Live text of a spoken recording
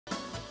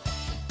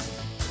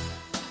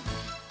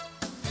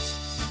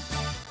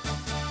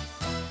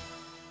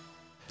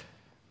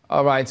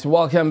All right,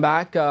 welcome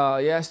back.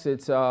 Yes,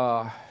 it's,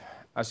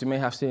 as you may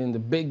have seen, the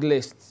big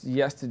list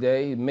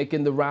yesterday,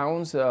 making the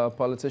rounds.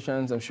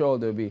 Politicians, I'm sure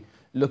they'll be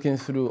looking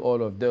through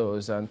all of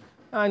those. And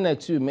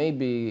INEC too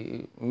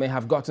may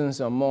have gotten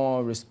some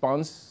more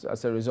response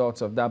as a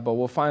result of that, but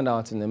we'll find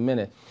out in a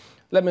minute.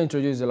 Let me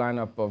introduce the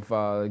lineup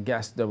of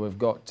guests that we've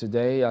got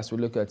today as we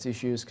look at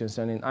issues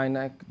concerning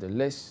INEC, the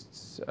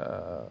lists,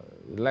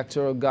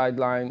 electoral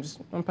guidelines,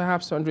 and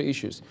perhaps sundry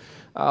issues.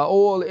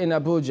 All in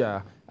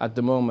Abuja at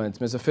the moment.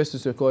 Mr.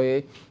 Festus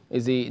Okoye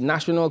is the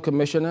National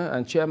Commissioner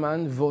and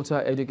Chairman,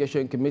 Voter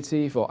Education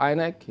Committee for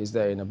INEC. He's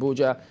there in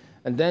Abuja.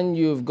 And then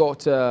you've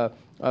got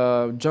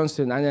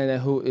Johnson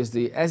Anene, who is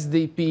the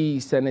SDP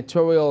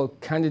senatorial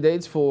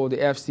candidate for the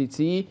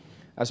FCT,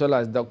 as well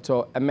as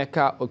Dr.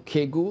 Emeka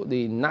Okegu,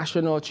 the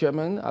National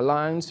Chairman,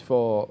 Alliance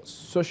for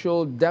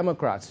Social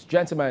Democrats.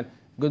 Gentlemen,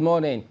 good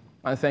morning,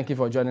 and thank you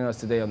for joining us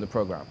today on the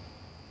program.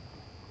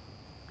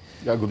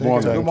 Yeah, good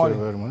morning. Thank you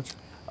very much.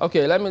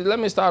 Okay, let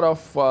me start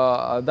off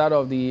that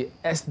of the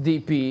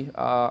SDP.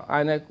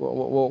 INEC,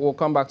 we'll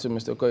come back to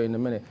Mr. Okoye in a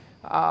minute.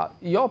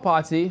 Your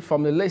party,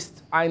 from the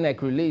list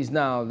INEC released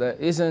now, there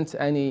isn't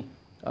any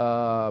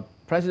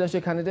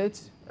presidential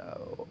candidates.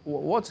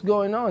 What's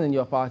going on in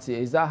your party?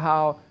 Is that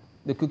how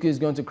the cookie is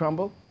going to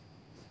crumble?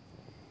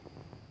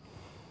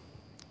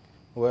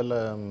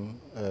 Well,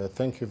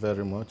 thank you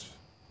very much.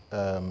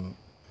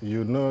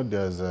 You know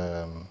there's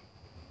a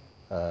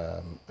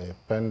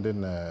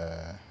pending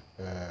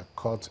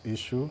court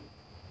issue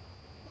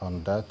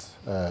on that.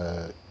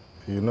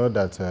 You know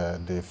that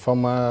the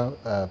former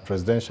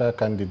presidential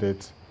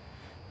candidate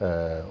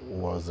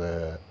was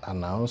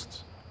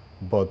announced,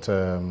 but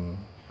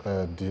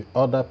the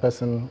other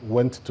person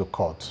went to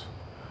court.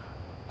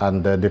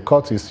 And the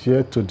court is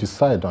here to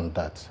decide on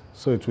that.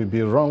 So it will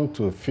be wrong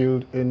to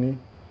field any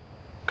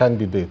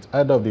candidate.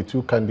 Either of the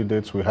two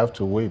candidates, we have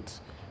to wait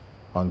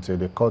until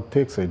the court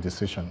takes a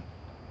decision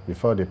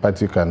before the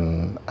party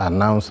can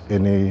announce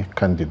any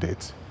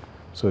candidate.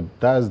 So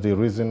that's the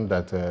reason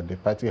that the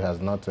party has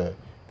not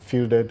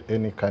fielded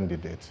any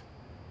candidate,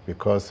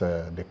 because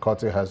the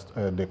court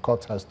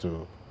has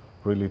to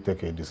really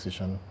take a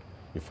decision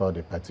before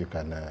the party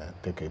can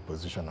take a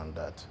position on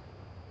that.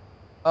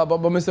 But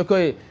Mr.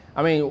 Okoye,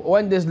 I mean,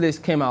 when this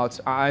list came out,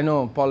 I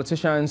know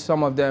politicians,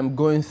 some of them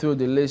going through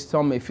the list,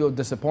 some may feel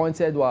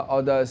disappointed, while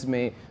others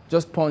may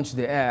just punch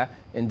the air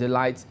in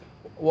delight.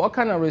 What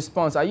kind of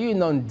response? Are you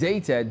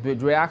inundated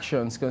with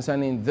reactions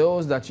concerning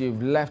those that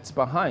you've left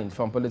behind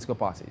from political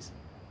parties?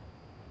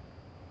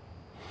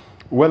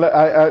 Well,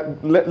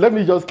 let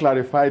me just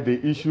clarify the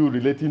issue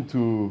relating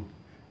to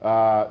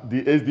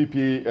the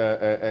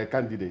SDP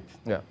candidate.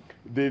 Yeah.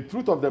 The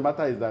truth of the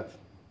matter is that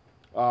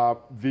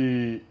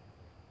the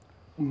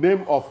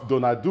name of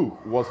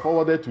Donadu was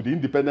forwarded to the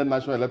Independent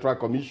National Electoral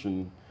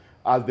Commission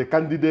as the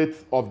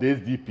candidate of the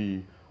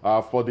SDP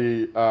for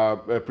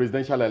the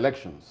presidential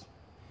elections.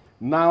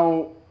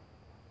 Now,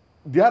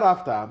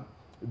 thereafter,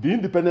 the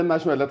Independent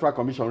National Electoral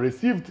Commission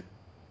received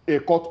a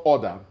court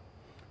order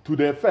to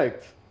the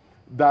effect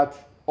that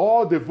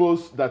all the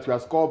votes that were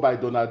scored by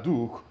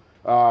Donadu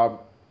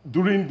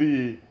during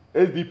the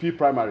SDP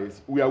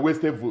primaries were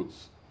wasted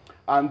votes,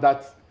 and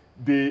that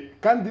the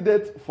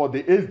candidate for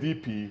the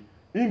SDP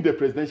in the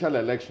presidential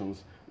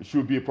elections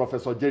should be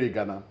Professor Jerry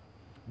Gana.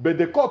 But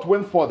the court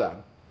went further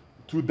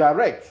to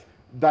direct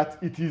that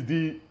it is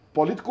the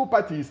political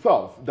party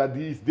itself, that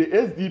is the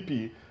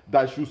SDP,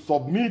 that should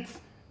submit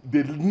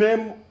the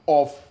name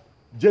of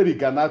Jerry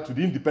Gana to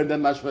the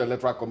Independent National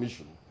Electoral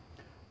Commission.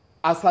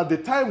 As at the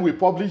time we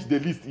published the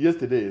list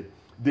yesterday,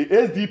 the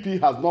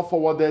SDP has not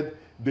forwarded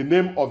the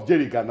name of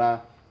Jerry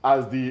Gana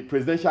as the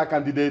presidential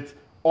candidate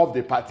of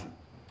the party.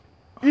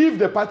 If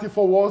the party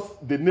forwards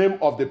the name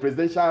of the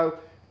presidential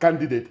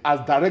candidate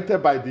as directed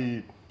by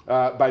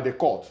the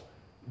court,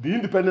 the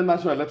Independent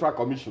National Electoral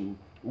Commission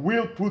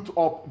will put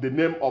up the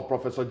name of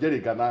Professor Jerry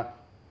Gana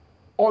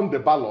on the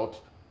ballot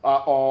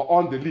or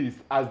on the list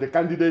as the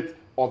candidate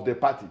of the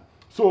party.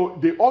 So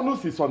the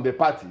onus is on the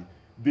party.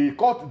 The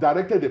court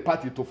directed the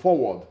party to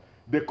forward.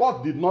 The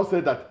court did not say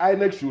that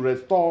INEC should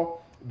restore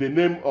the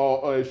name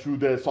or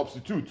should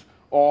substitute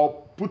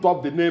or put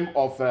up the name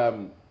of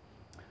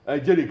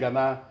Jerry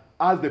Gana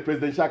as the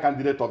presidential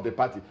candidate of the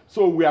party.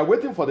 So we are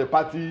waiting for the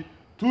party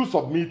to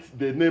submit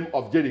the name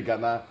of Jerry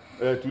Gana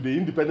to the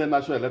Independent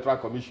National Electoral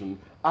Commission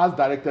as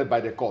directed by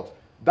the court.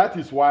 That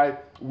is why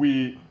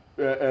we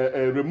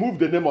removed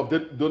the name of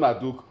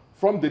Donadu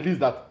from the list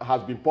that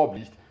has been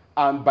published,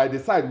 and by the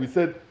side we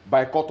said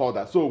by court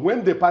order. So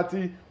when the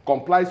party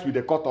complies with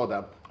the court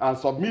order and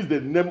submits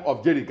the name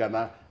of Jerry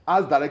Gana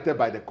as directed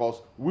by the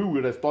court, we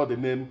will restore the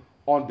name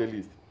on the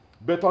list.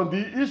 But on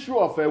the issue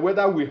of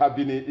whether we have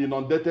been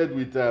inundated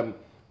with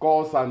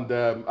calls and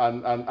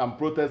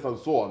protests and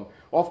so on,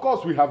 of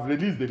course we have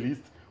released the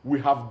list. We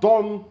have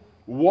done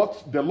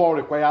what the law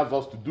requires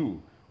us to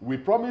do. We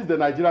promised the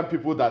Nigerian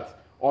people that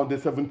on the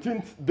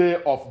 17th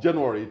day of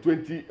January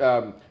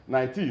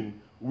 2019,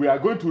 we are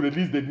going to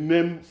release the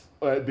names,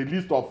 the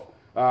list of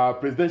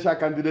presidential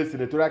candidates,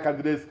 senatorial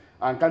candidates,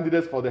 and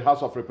candidates for the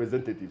House of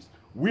Representatives.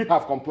 We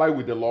have complied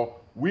with the law.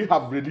 We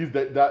have released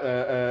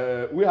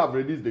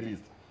the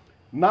list.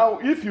 Now,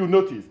 if you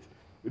noticed,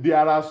 there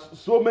are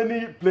so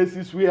many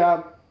places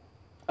where,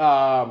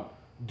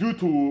 due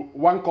to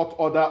one court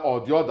order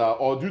or the other,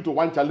 or due to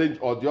one challenge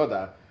or the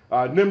other,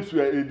 names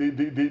were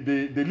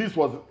the list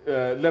was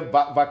left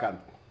vacant.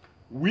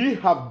 We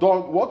have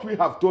done what we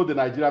have told the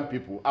Nigerian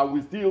people, and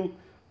we still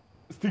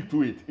stick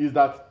to it, is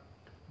that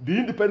the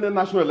Independent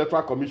National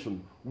Electoral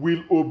Commission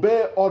will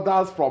obey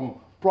orders from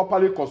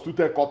properly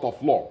constituted court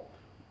of law.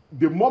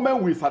 The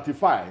moment we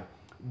certify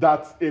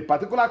that a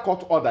particular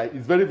court order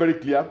is very, very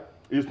clear,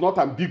 is not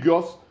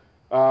ambiguous,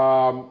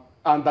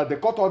 and that the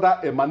court order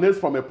emanates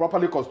from a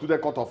properly constituted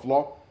court of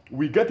law,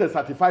 we get a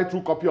certified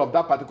true copy of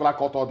that particular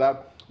court order,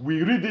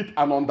 we read it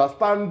and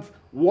understand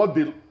what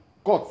the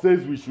court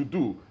says we should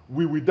do,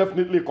 we will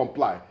definitely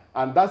comply.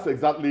 And that's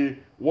exactly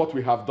what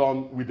we have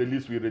done with the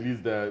list we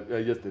released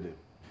yesterday.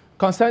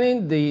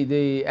 Concerning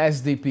the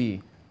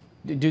SDP,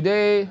 do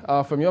they,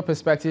 from your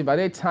perspective, are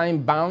they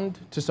time-bound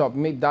to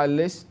submit that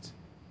list?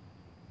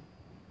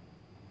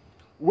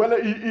 Well,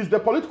 it is the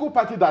political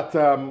party that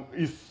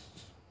is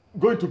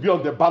going to be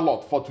on the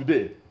ballot for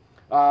today.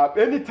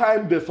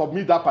 Anytime they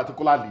submit that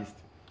particular list,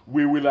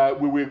 we will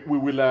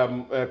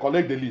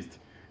collect the list.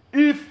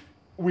 If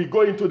we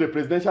go into the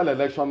presidential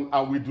election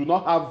and we do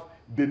not have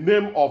the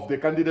name of the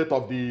candidate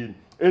of the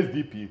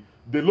SDP,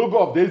 the logo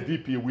of the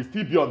SDP will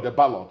still be on the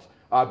ballot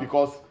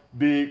because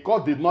the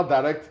court did not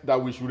direct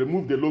that we should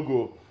remove the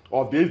logo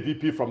of the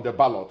SDP from the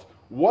ballot.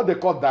 What the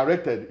court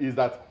directed is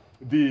that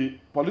the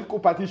political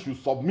party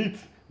should submit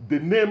the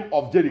name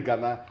of Jerry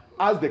Gana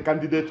as the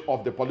candidate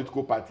of the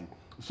political party.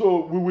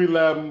 So we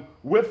will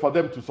wait for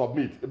them to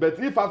submit. But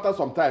if after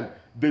some time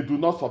they do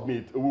not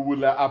submit, we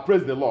will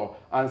appraise the law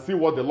and see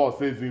what the law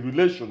says in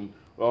relation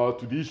to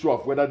the issue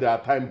of whether they are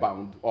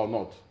time-bound or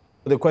not.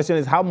 The question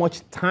is, how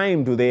much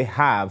time do they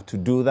have to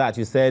do that?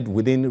 You said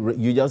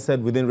you just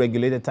said within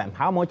regulated time.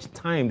 How much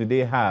time do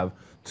they have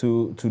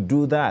to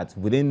do that?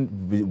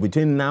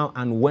 Between now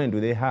and when do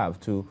they have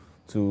to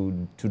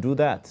do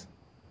that?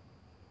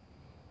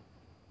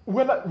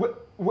 Well,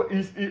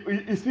 you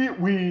see,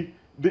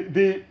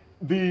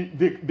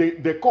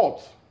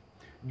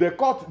 the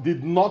court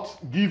did not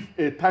give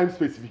a time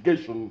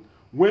specification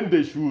when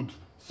they should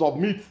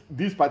submit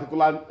this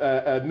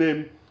particular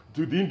name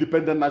to the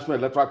Independent National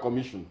Electoral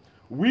Commission.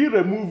 We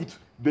removed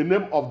the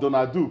name of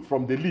Donald Duke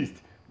from the list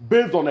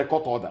based on a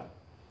court order.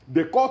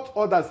 The court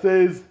order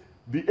says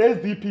the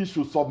SDP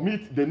should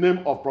submit the name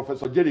of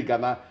Professor Jerry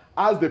Gana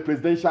as the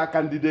presidential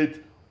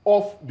candidate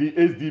of the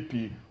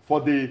SDP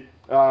for the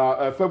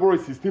February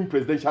 16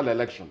 presidential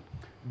election.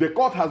 The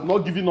court has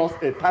not given us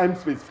a time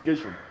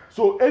specification.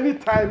 So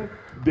anytime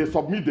they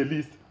submit the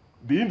list,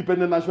 the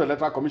Independent National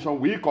Electoral Commission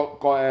will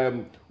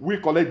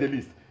collect the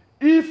list.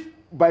 If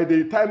by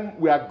the time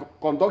we are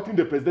conducting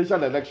the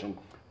presidential election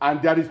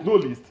and there is no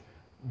list,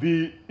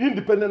 the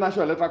Independent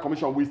National Electoral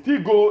Commission will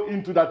still go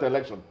into that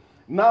election.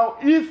 Now,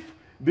 if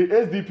the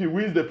SDP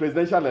wins the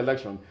presidential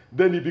election,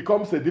 then it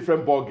becomes a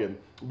different ballgame.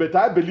 But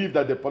I believe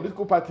that the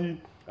political party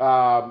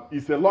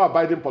is a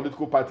law-abiding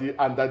political party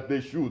and that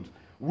they should,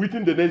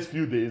 within the next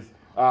few days,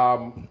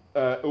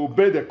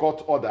 obey the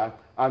court order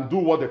and do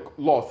what the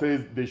law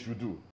says they should do.